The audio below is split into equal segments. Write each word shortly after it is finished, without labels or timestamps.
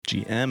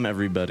GM,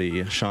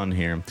 everybody. Sean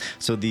here.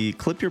 So the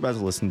clip you're about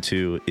to listen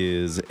to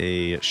is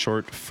a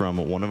short from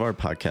one of our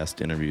podcast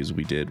interviews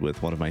we did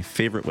with one of my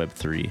favorite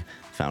Web3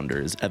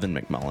 founders, Evin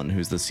McMullen,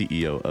 who's the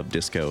CEO of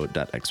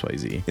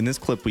Disco.xyz. In this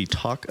clip, we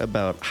talk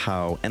about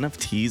how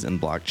NFTs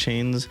and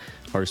blockchains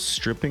are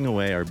stripping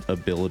away our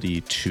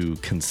ability to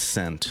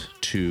consent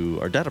to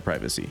our data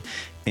privacy.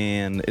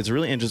 And it's a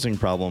really interesting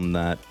problem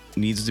that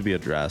needs to be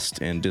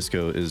addressed, and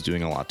Disco is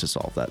doing a lot to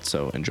solve that.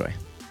 So enjoy.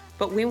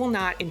 But we will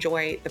not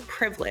enjoy the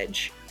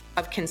privilege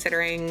of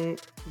considering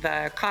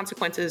the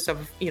consequences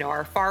of,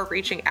 our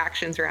far-reaching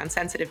actions around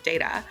sensitive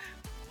data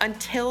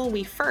until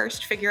we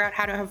first figure out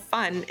how to have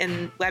fun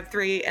in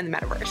Web3 and the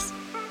metaverse.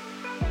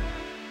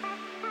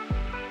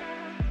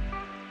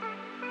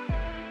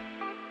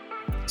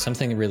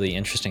 Something really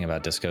interesting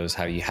about Disco is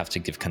how you have to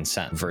give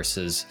consent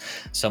versus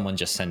someone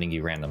just sending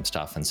you random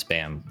stuff and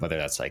spam, whether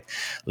that's like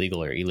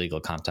legal or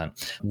illegal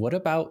content. What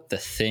about the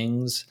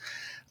things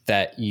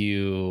that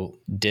you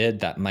did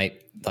that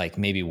might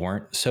maybe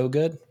weren't so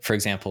good? For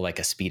example, like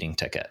a speeding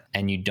ticket,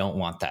 and you don't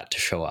want that to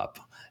show up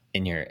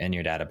in your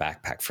data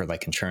backpack for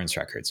insurance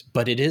records,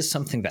 but it is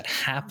something that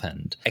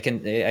happened. I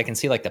can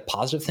see the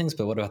positive things,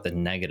 but what about the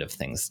negative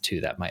things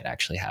too that might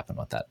actually happen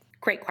with that?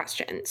 Great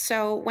question.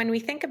 So when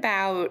we think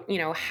about,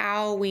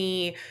 how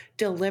we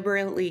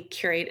deliberately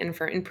curate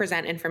and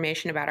present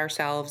information about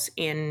ourselves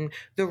in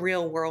the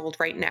real world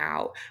right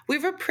now, we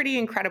have a pretty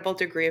incredible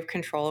degree of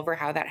control over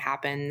how that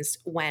happens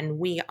when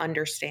we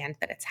understand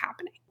that it's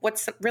happening.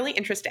 What's really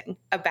interesting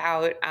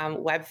about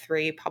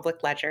Web3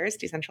 public ledgers,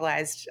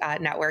 decentralized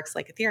networks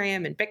like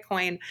Ethereum and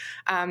Bitcoin,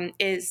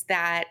 is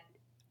that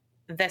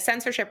the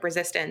censorship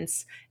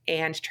resistance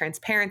and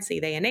transparency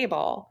they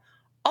enable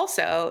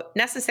also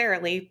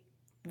necessarily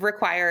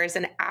requires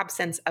an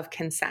absence of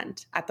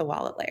consent at the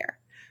wallet layer.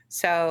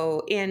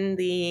 So in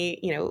the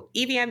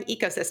EVM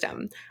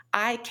ecosystem,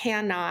 I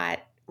cannot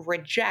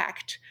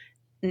reject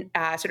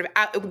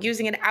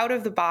using an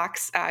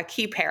out-of-the-box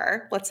key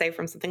pair, let's say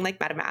from something like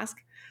MetaMask.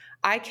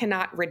 I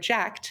cannot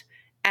reject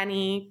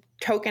any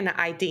token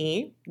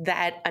ID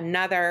that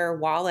another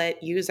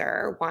wallet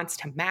user wants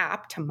to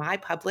map to my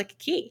public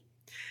key.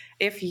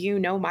 If you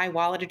know my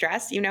wallet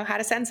address, you know how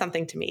to send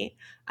something to me.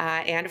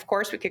 And of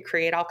course, we could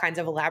create all kinds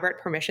of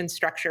elaborate permission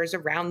structures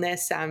around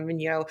this,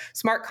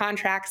 smart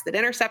contracts that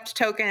intercept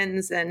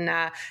tokens and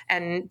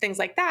things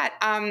like that.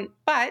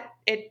 But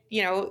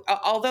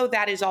although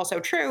that is also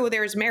true,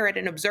 there's merit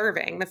in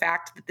observing the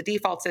fact that the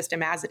default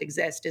system as it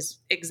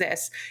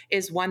exists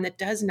is one that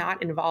does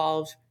not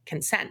involve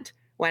consent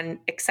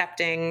when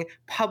accepting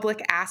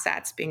public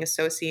assets being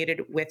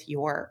associated with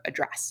your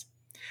address.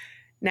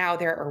 Now,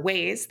 there are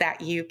ways that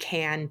you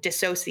can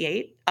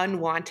dissociate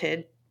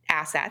unwanted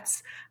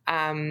assets.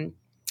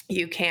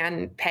 You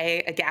can pay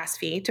a gas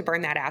fee to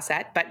burn that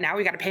asset, but now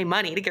we got to pay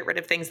money to get rid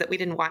of things that we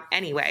didn't want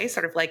anyway,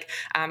 sort of like,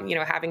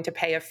 having to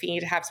pay a fee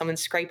to have someone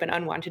scrape an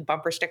unwanted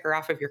bumper sticker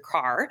off of your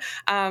car.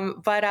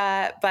 But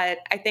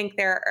I think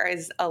there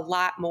is a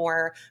lot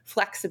more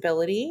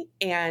flexibility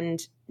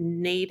and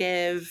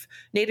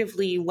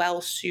natively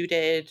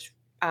well-suited,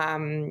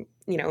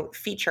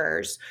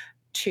 features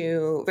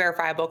to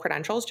verifiable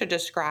credentials to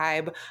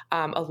describe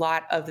a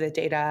lot of the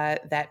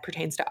data that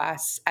pertains to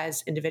us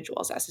as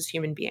individuals, us as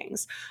human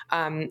beings.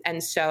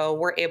 And so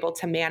we're able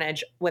to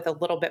manage with a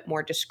little bit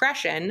more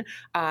discretion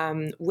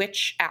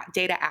which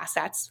data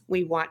assets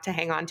we want to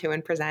hang on to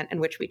and present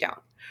and which we don't.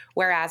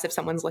 Whereas if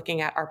someone's looking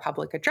at our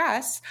public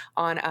address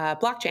on a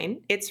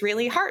blockchain, it's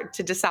really hard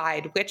to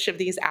decide which of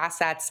these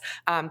assets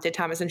did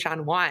Thomas and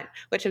Sean want,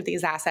 which of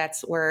these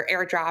assets were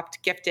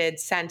airdropped, gifted,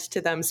 sent to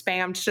them,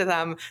 spammed to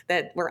them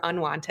that were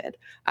unwanted.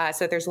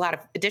 So there's a lot of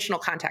additional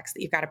context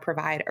that you've got to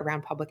provide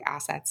around public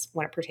assets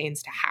when it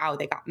pertains to how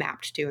they got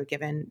mapped to a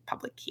given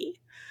public key.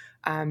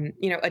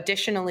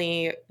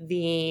 Additionally,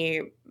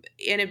 the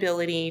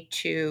inability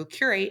to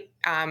curate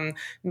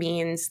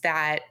means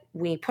that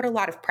we put a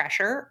lot of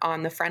pressure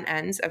on the front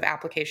ends of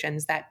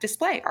applications that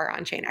display our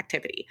on-chain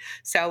activity.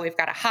 So we've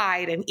got to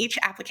hide in each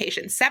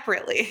application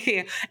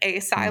separately a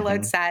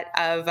siloed set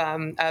of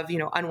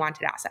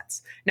unwanted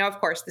assets. Now, of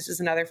course, this is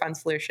another fun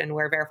solution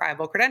where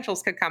verifiable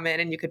credentials could come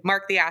in, and you could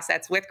mark the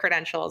assets with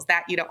credentials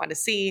that you don't want to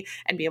see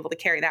and be able to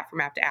carry that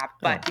from app to app.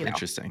 But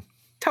interesting.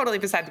 Totally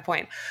beside the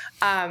point.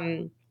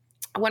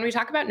 When we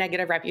talk about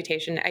negative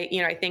reputation,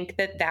 I think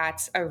that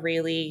that's a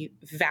really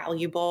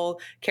valuable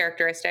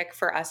characteristic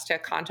for us to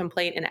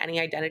contemplate in any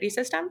identity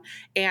system.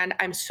 And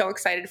I'm so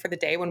excited for the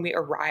day when we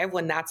arrive,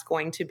 when that's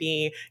going to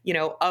be,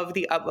 of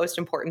the utmost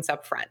importance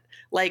up front.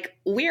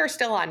 We are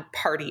still on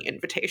party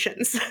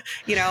invitations.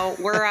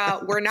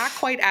 We're not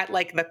quite at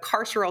the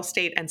carceral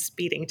state and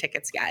speeding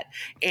tickets yet.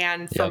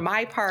 And for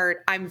my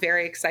part, I'm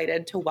very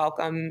excited to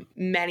welcome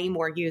many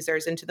more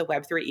users into the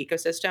Web3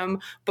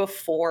 ecosystem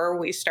before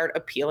we start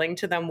appealing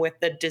to them with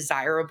the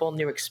desirable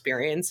new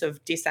experience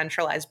of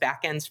decentralized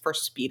backends for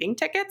speeding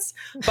tickets,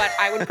 but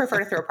I would prefer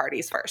to throw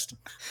parties first.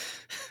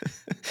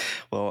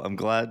 Well, I'm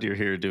glad you're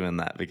here doing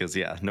that because,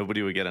 yeah,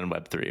 nobody would get on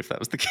Web3 if that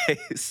was the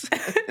case.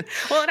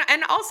 Well,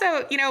 and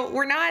also,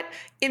 we're not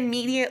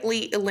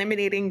immediately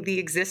eliminating the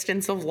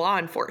existence of law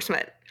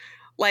enforcement.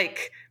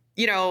 Like,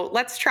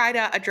 let's try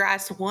to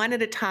address one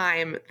at a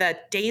time the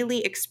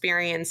daily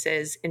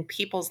experiences in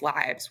people's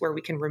lives where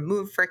we can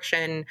remove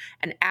friction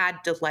and add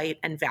delight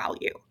and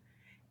value.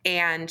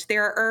 And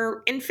there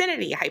are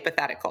infinity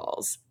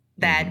hypotheticals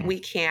that we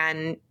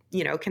can,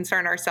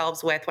 concern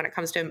ourselves with when it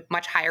comes to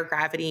much higher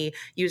gravity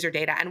user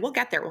data. And we'll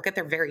get there. We'll get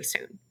there very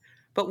soon.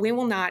 But we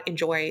will not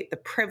enjoy the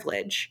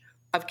privilege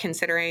of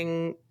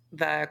considering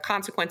the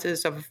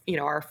consequences of,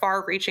 our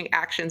far-reaching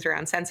actions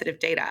around sensitive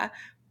data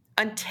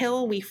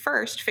until we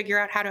first figure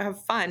out how to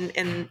have fun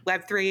in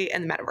Web3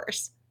 and the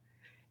metaverse.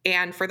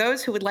 And for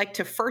those who would like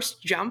to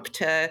first jump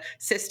to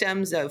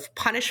systems of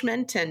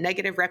punishment and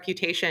negative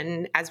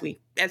reputation as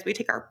we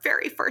take our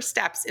very first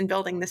steps in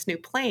building this new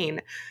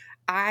plane,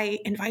 I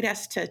invite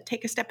us to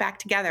take a step back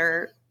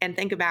together and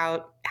think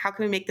about how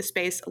can we make the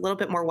space a little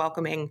bit more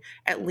welcoming,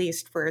 at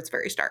least for its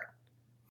very start.